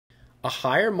a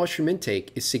higher mushroom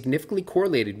intake is significantly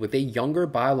correlated with a younger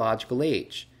biological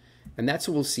age. And that's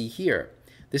what we'll see here.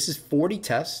 This is 40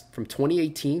 tests from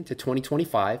 2018 to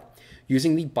 2025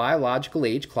 using the biological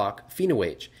age clock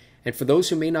PhenoAge. And for those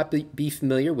who may not be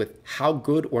familiar with how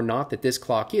good or not that this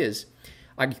clock is,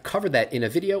 I covered that in a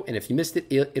video, and if you missed it,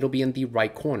 it'll be in the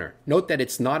right corner. Note that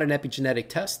it's not an epigenetic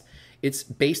test. It's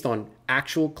based on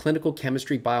actual clinical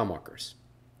chemistry biomarkers.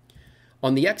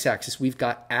 On the x-axis, we've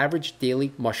got average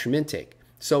daily mushroom intake.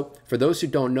 So for those who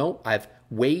don't know, I've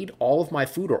weighed all of my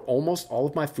food, or almost all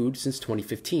of my food, since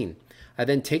 2015. I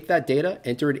then take that data,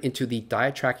 enter it into the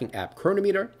diet tracking app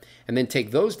Chronometer, and then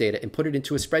take those data and put it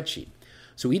into a spreadsheet.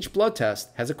 So each blood test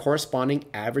has a corresponding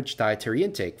average dietary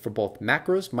intake for both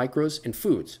macros, micros, and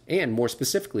foods, and more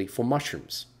specifically for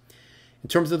mushrooms. In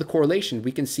terms of the correlation,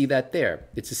 we can see that there.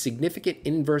 It's a significant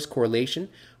inverse correlation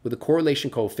with a correlation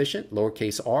coefficient,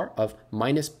 lowercase r, of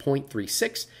minus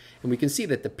 0.36, and we can see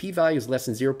that the p-value is less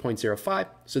than 0.05,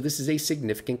 so this is a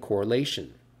significant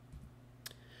correlation.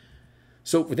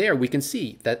 So there we can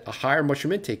see that a higher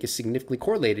mushroom intake is significantly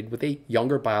correlated with a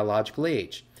younger biological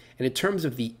age. And in terms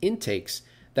of the intakes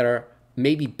that are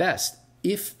maybe best,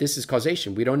 if this is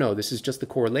causation, we don't know, this is just the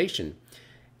correlation,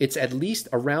 it's at least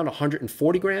around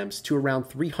 140 grams to around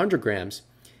 300 grams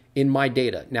in my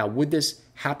data. Now, would this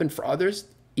happen for others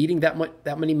eating that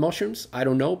many mushrooms? I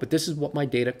don't know, but this is what my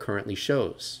data currently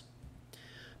shows.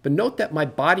 But note that my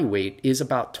body weight is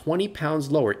about 20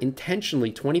 pounds lower,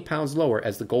 intentionally 20 pounds lower,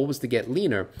 as the goal was to get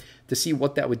leaner to see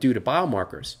what that would do to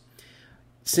biomarkers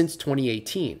since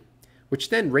 2018, which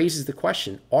then raises the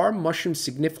question, are mushrooms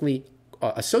significantly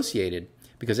associated?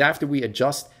 Because after we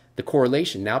adjust the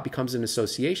correlation, now becomes an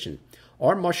association.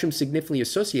 Are mushrooms significantly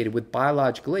associated with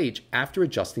biological age after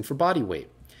adjusting for body weight?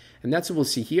 And that's what we'll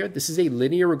see here. This is a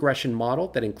linear regression model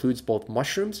that includes both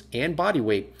mushrooms and body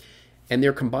weight, and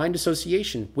their combined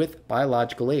association with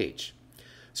biological age.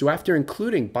 So after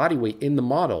including body weight in the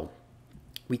model,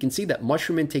 we can see that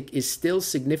mushroom intake is still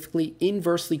significantly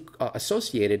inversely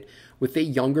associated with a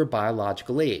younger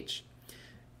biological age.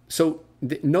 So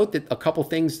note that a couple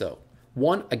things though.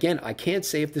 One, again, I can't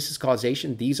say if this is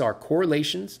causation. These are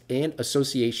correlations and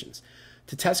associations.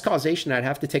 To test causation, I'd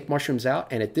have to take mushrooms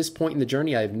out, and at this point in the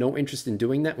journey, I have no interest in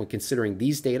doing that when considering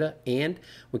these data, and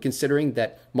when considering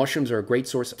that mushrooms are a great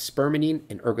source of spermidine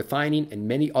and ergothioneine and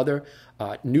many other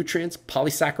nutrients,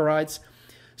 polysaccharides.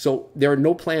 So there are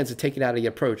no plans to take it out of the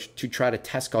approach to try to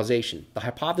test causation. The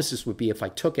hypothesis would be if I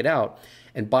took it out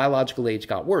and biological age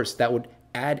got worse, that would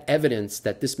add evidence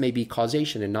that this may be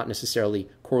causation and not necessarily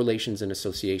correlations and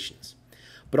associations.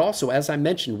 But also, as I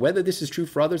mentioned, whether this is true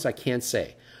for others, I can't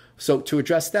say. So to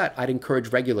address that, I'd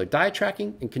encourage regular diet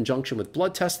tracking in conjunction with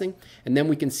blood testing, and then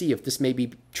we can see if this may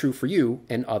be true for you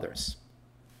and others.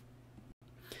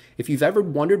 If you've ever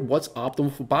wondered what's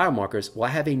optimal for biomarkers, well,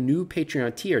 I have a new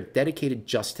Patreon tier dedicated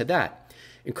just to that.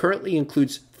 It currently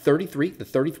includes the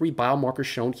 33 biomarkers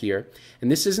shown here,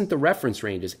 and this isn't the reference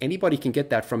ranges. Anybody can get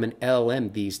that from an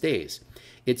LLM these days.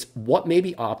 It's what may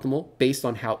be optimal based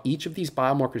on how each of these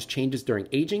biomarkers changes during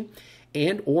aging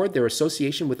and or their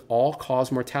association with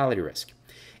all-cause mortality risk.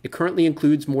 It currently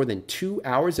includes more than 2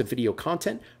 hours of video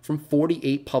content from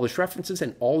 48 published references,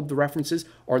 and all of the references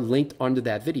are linked under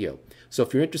that video. So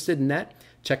if you're interested in that,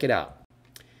 check it out.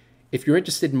 If you're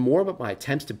interested in more about my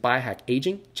attempts to biohack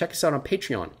aging, check us out on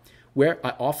Patreon, where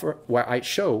I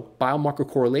show biomarker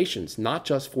correlations, not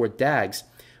just for DAGs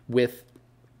with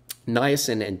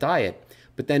niacin and diet,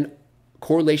 but then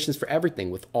correlations for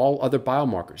everything with all other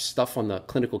biomarkers, stuff on the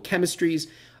clinical chemistries,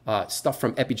 stuff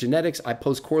from epigenetics. I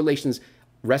post correlations,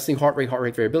 resting heart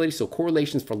rate variability, so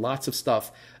correlations for lots of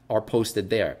stuff are posted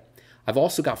there. I've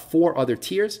also got 4 other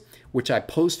tiers, which I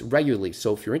post regularly,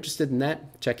 so if you're interested in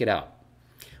that, check it out.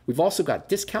 We've also got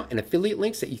discount and affiliate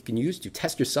links that you can use to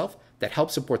test yourself that help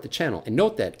support the channel. And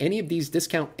note that any of these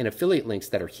discount and affiliate links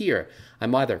that are here,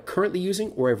 I'm either currently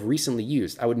using or have recently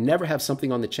used. I would never have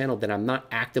something on the channel that I'm not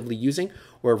actively using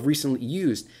or have recently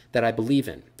used that I believe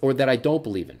in or that I don't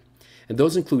believe in. And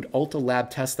those include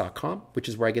ultralabtest.com, which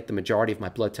is where I get the majority of my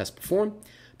blood tests performed,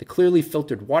 the clearly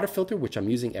filtered water filter, which I'm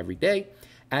using every day,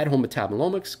 at-home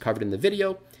metabolomics covered in the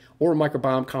video, oral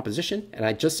microbiome composition, and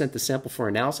I just sent the sample for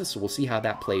analysis, so we'll see how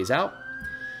that plays out.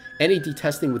 NAD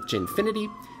testing with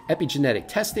Ginfinity, epigenetic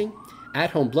testing,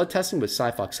 at-home blood testing with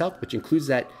SciFox Health, which includes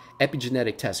that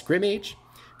epigenetic test GrimAge,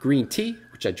 green tea,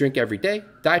 which I drink every day,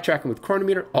 diet tracking with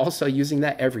Chronometer, also using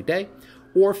that every day.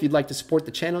 Or if you'd like to support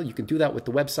the channel, you can do that with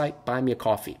the website, Buy Me a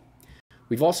Coffee.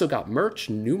 We've also got merch,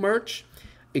 new merch,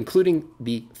 including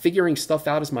the Figuring Stuff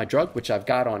Out is My Drug, which I've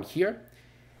got on here.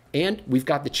 And we've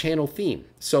got the channel theme.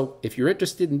 So if you're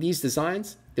interested in these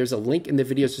designs, there's a link in the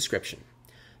video's description.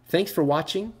 Thanks for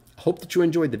watching. Hope that you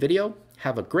enjoyed the video.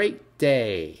 Have a great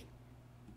day.